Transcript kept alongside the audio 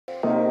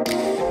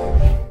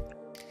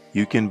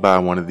You can buy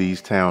one of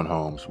these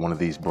townhomes, one of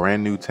these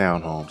brand new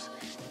townhomes,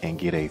 and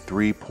get a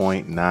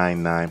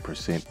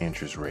 3.99%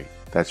 interest rate.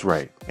 That's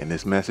right. And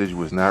this message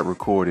was not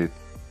recorded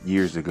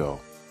years ago.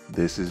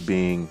 This is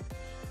being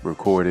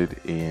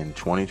recorded in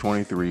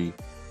 2023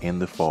 in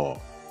the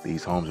fall.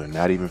 These homes are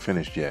not even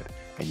finished yet,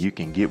 and you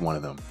can get one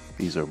of them.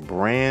 These are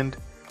brand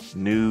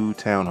new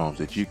townhomes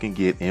that you can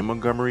get in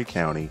Montgomery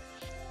County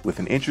with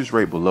an interest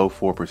rate below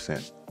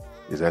 4%.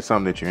 Is that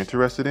something that you're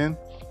interested in?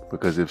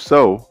 Because if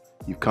so,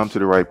 you've come to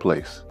the right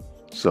place.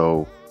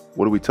 So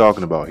what are we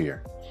talking about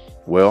here?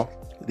 Well,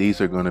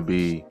 these are going to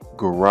be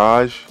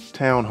garage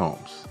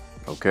townhomes,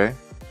 okay?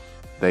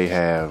 They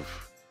have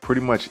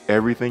pretty much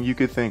everything you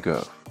could think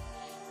of.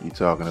 You're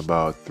talking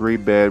about 3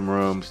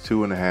 bedrooms,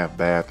 2.5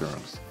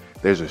 bathrooms.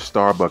 There's a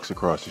Starbucks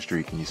across the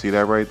street. Can you see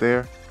that right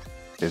there?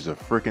 There's a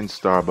freaking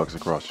Starbucks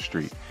across the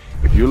street.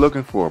 If you're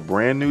looking for a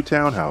brand new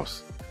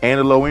townhouse and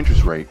a low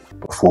interest rate.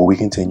 Before we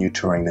continue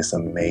touring this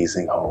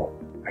amazing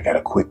home, I got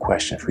a quick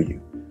question for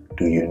you.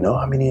 Do you know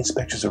how many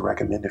inspections are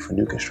recommended for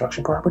new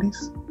construction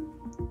properties?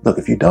 Look,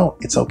 if you don't,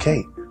 it's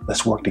okay.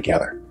 Let's work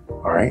together,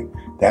 all right?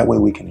 That way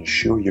we can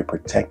ensure you're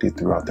protected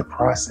throughout the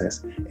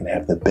process and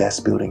have the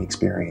best building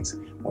experience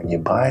when you're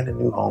buying a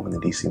new home in the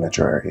DC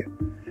metro area.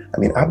 I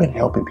mean, I've been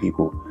helping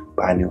people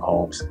buy new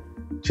homes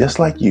just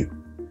like you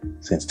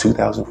since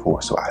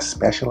 2004. So I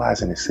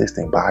specialize in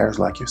assisting buyers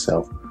like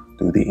yourself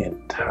through the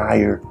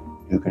entire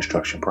new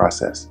construction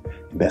process.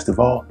 And best of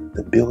all,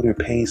 the builder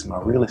pays my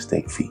real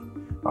estate fee,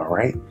 all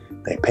right?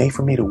 They pay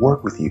for me to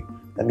work with you.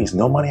 That means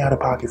no money out of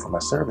pocket for my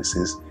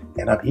services,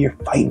 and I'm here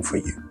fighting for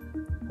you.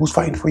 Who's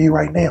fighting for you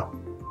right now,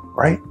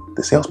 right?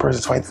 The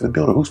salesperson's fighting for the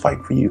builder. Who's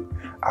fighting for you?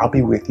 I'll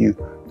be with you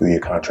through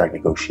your contract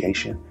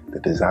negotiation, the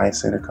design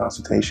center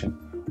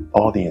consultation,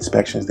 all the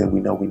inspections that we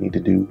know we need to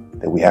do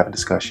that we haven't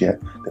discussed yet,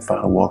 the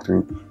final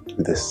walkthrough,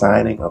 through the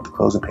signing of the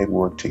closing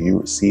paperwork to you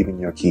receiving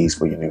your keys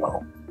for your new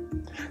home.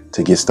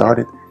 To get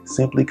started,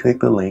 simply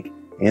click the link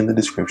in the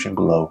description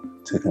below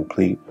to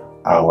complete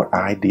our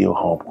ideal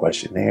home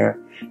questionnaire,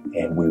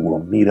 and we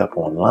will meet up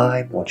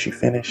online. Once you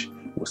finish,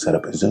 we'll set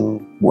up a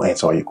Zoom. We'll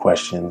answer all your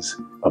questions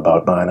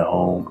about buying a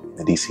home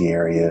in the DC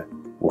area.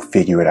 We'll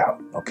figure it out,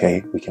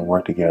 okay? We can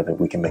work together.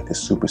 We can make this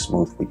super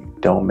smooth for you.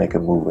 Don't make a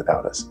move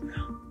without us.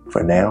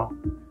 For now,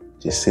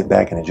 just sit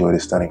back and enjoy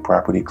this stunning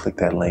property. Click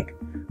that link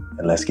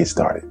and let's get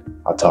started.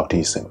 I'll talk to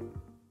you soon.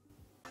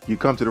 You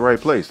come to the right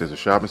place. There's a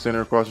shopping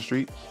center across the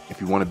street.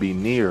 If you want to be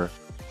near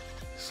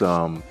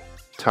some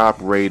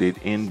top-rated,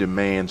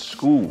 in-demand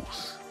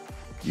schools,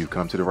 you've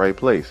come to the right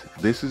place.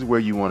 This is where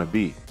you want to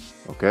be,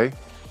 okay?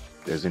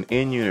 There's an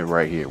N unit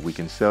right here. We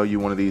can sell you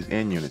one of these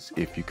N units.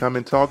 If you come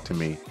and talk to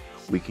me,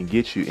 we can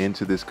get you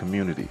into this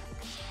community.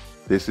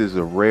 This is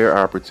a rare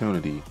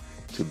opportunity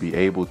to be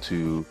able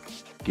to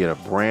get a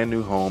brand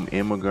new home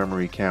in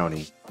Montgomery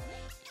County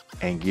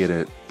and get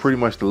a pretty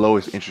much the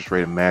lowest interest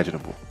rate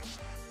imaginable.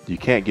 You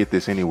can't get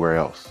this anywhere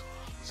else.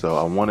 So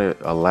I want to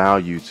allow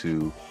you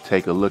to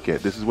take a look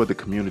at this is what the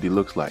community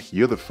looks like.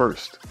 You're the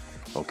first.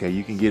 Okay,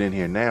 you can get in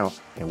here now.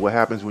 And what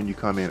happens when you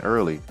come in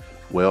early?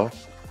 Well,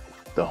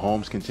 the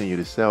homes continue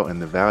to sell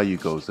and the value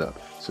goes up.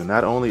 So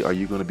not only are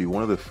you going to be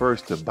one of the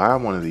first to buy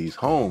one of these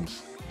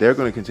homes, they're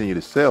going to continue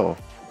to sell,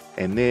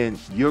 and then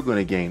you're going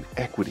to gain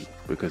equity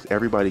because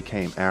everybody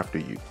came after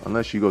you,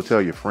 unless you go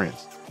tell your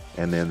friends,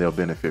 and then they'll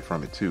benefit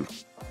from it too.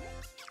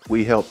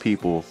 We help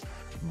people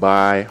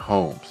buy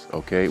homes,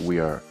 okay? We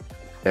are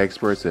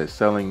experts at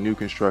selling new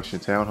construction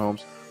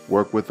townhomes.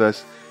 Work with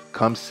us.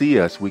 Come see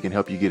us. We can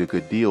help you get a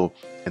good deal,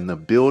 and the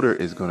builder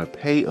is going to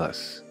pay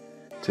us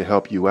to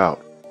help you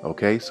out,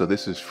 okay? So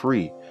this is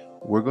free.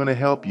 We're going to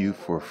help you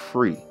for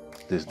free.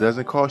 This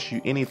doesn't cost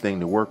you anything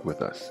to work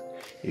with us.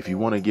 If you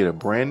want to get a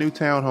brand new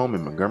townhome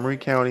in Montgomery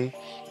County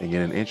and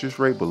get an interest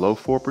rate below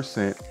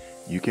 4%,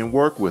 you can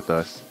work with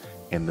us,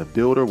 and the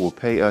builder will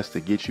pay us to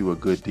get you a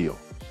good deal.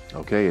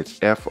 Okay, it's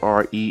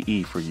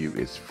FREE for you.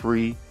 It's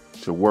free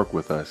to work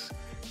with us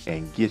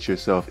and get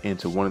yourself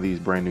into one of these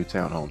brand new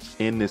townhomes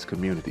in this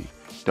community.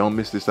 Don't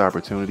miss this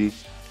opportunity.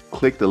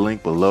 Click the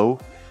link below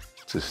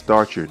to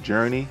start your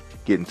journey.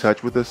 Get in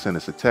touch with us. Send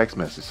us a text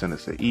message. Send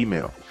us an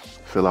email.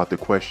 Fill out the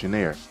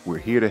questionnaire. We're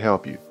here to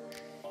help you.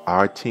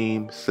 Our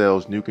team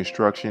sells new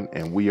construction,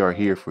 and we are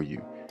here for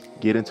you.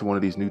 Get into one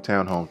of these new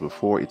townhomes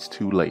before it's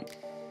too late.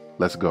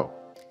 Let's go.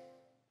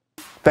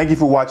 Thank you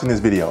for watching this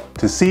video.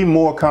 To see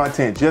more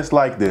content just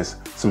like this,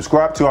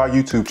 subscribe to our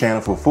YouTube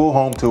channel for full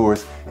home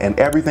tours and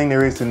everything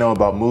there is to know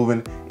about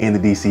moving in the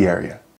DC area.